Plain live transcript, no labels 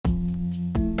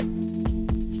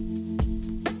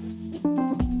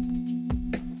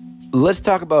Let's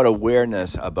talk about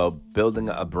awareness about building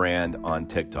a brand on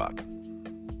TikTok.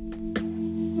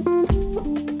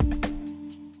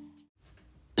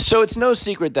 So it's no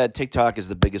secret that TikTok is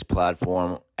the biggest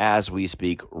platform as we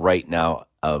speak right now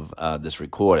of this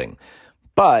recording.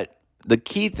 But the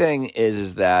key thing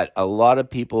is that a lot of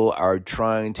people are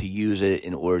trying to use it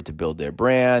in order to build their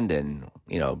brand and,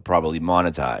 probably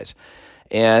monetize.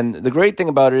 And the great thing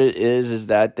about it is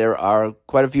that there are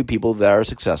quite a few people that are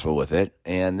successful with it,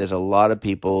 and there's a lot of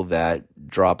people that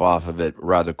drop off of it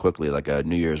rather quickly, like a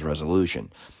New Year's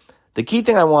resolution. The key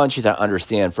thing I want you to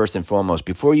understand, first and foremost,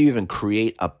 before you even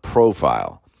create a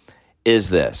profile, is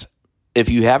this. If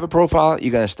you have a profile,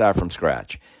 you're going to start from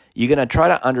scratch. You're going to try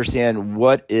to understand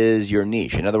what is your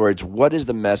niche. In other words, what is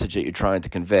the message that you're trying to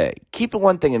convey? Keep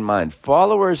one thing in mind.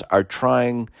 Followers are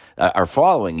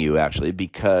following you, actually,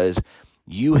 because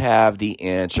you have the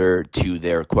answer to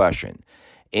their question.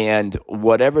 And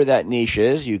whatever that niche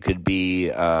is, you could be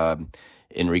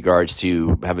in regards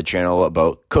to have a channel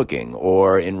about cooking,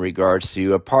 or in regards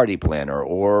to a party planner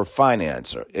or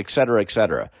finance, or et cetera, et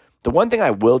cetera. The one thing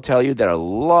I will tell you that a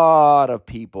lot of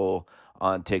people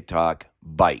on TikTok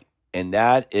bite, and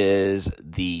that is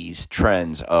these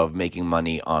trends of making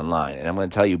money online. And I'm going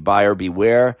to tell you, buyer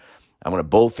beware. I'm going to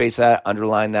boldface that,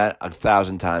 underline that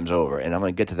 1,000 times over, and I'm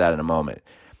going to get to that in a moment.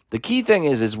 The key thing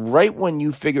is right when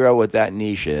you figure out what that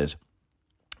niche is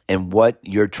and what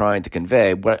you're trying to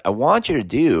convey, what I want you to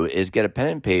do is get a pen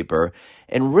and paper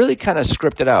and really kind of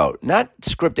script it out. Not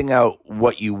scripting out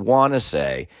what you want to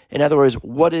say. In other words,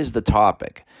 what is the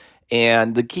topic?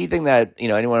 And the key thing that,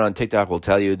 anyone on TikTok will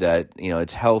tell you that,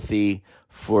 it's healthy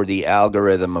for the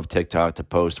algorithm of TikTok to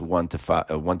post 1 to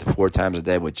 4 times a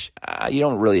day, which you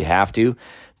don't really have to,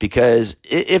 because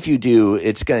if you do,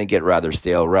 it's going to get rather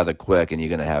stale rather quick, and you're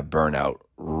going to have burnout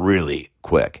really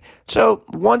quick. So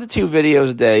 1 to 2 videos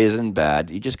a day isn't bad.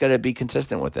 You just got to be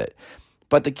consistent with it.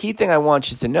 But the key thing I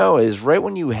want you to know is right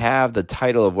when you have the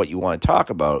title of what you want to talk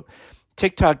about,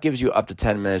 TikTok gives you up to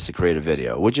 10 minutes to create a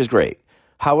video, which is great.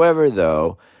 However,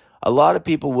 though, a lot of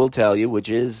people will tell you, which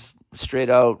is straight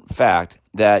out fact,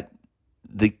 that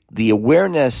the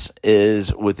awareness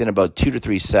is within about 2 to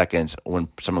 3 seconds when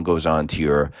someone goes on to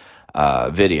your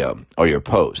video or your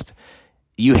post.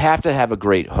 You have to have a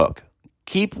great hook.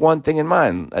 Keep one thing in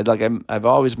mind, like I've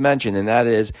always mentioned, and that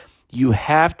is you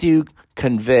have to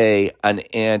convey an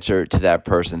answer to that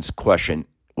person's question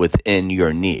within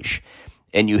your niche.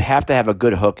 And you have to have a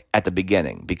good hook at the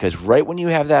beginning, because right when you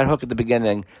have that hook at the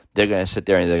beginning, they're going to sit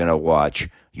there and they're going to watch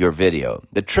your video.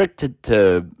 The trick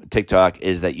to TikTok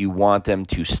is that you want them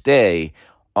to stay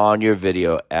on your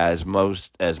video as much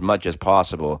as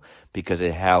possible, because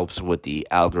it helps with the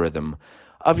algorithm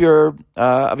of your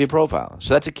profile.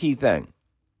 So that's a key thing.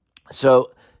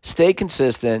 So stay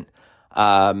consistent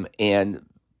and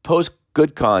post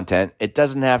good content. It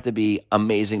doesn't have to be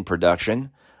amazing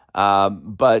production.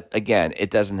 But again,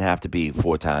 it doesn't have to be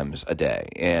 4 times a day,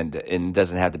 and it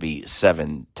doesn't have to be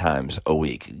 7 times a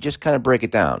week. Just kind of break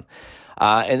it down,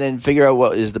 and then figure out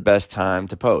what is the best time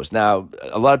to post. Now,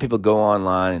 a lot of people go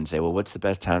online and say, well, what's the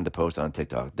best time to post on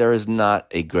TikTok? There is not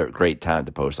a great time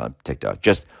to post on TikTok.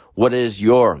 Just what is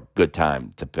your good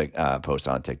time to post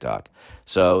on TikTok?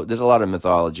 So there's a lot of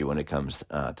mythology when it comes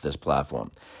to this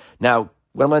platform. Now,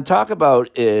 what I'm going to talk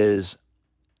about is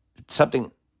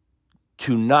something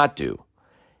to not do.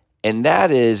 And that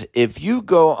is, if you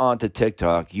go onto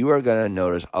TikTok, you are going to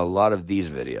notice a lot of these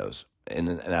videos.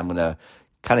 And I'm going to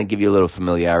kind of give you a little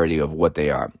familiarity of what they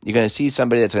are. You're going to see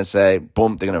somebody that's going to say,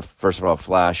 boom, they're going to, first of all,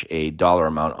 flash a dollar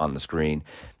amount on the screen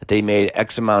that they made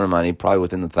X amount of money, probably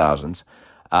within the thousands,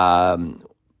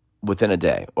 within a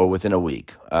day or within a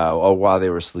week, or while they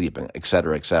were sleeping, et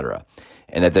cetera, et cetera.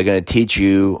 And that they're going to teach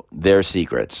you their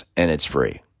secrets, and it's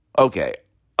free. Okay.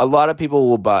 A lot of people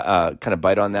will kind of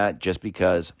bite on that just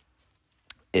because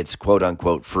it's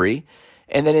quote-unquote free.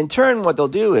 And then in turn, what they'll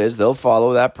do is they'll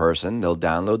follow that person, they'll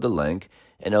download the link,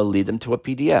 and it'll lead them to a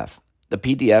PDF. The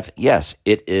PDF, yes,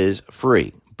 it is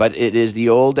free, but it is the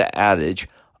old adage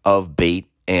of bait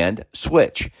and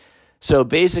switch. So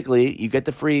basically, you get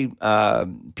the free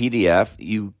PDF,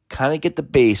 you kind of get the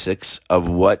basics of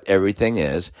what everything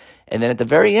is, and then at the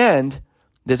very end,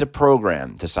 there's a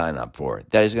program to sign up for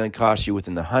that is going to cost you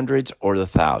within the hundreds or the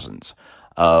thousands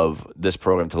of this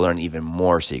program to learn even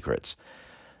more secrets.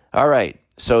 All right,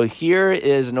 so here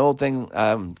is an old thing.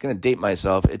 I'm going to date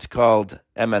myself. It's called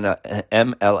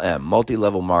MLM,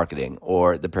 multi-level marketing,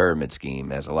 or the pyramid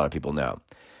scheme, as a lot of people know.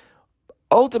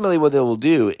 Ultimately, what they will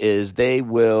do is they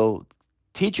will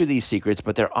teach you these secrets,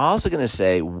 but they're also going to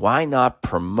say, why not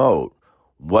promote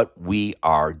what we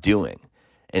are doing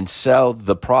and sell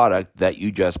the product that you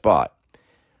just bought?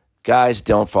 Guys,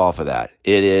 don't fall for that.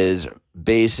 It is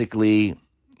basically,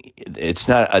 it's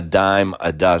not a dime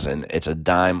a dozen, it's a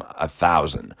dime a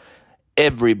thousand.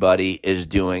 Everybody is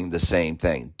doing the same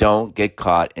thing. Don't get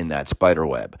caught in that spider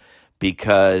web,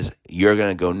 because you're going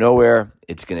to go nowhere.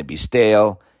 It's going to be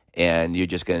stale, and you're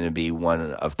just going to be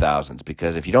one of thousands.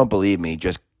 Because if you don't believe me,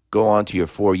 just go on to your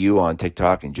For You on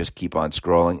TikTok and just keep on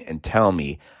scrolling and tell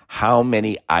me how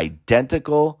many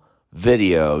identical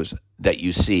videos that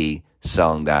you see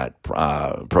selling that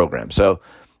program. So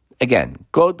again,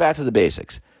 go back to the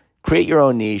basics. Create your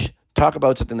own niche. Talk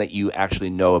about something that you actually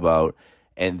know about,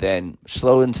 and then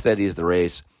slow and steady is the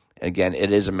race. Again,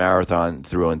 it is a marathon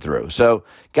through and through. So,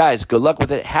 guys, good luck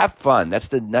with it. Have fun. That's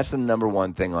the number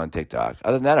one thing on TikTok.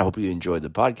 Other than that, I hope you enjoyed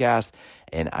the podcast,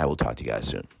 and I will talk to you guys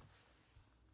soon.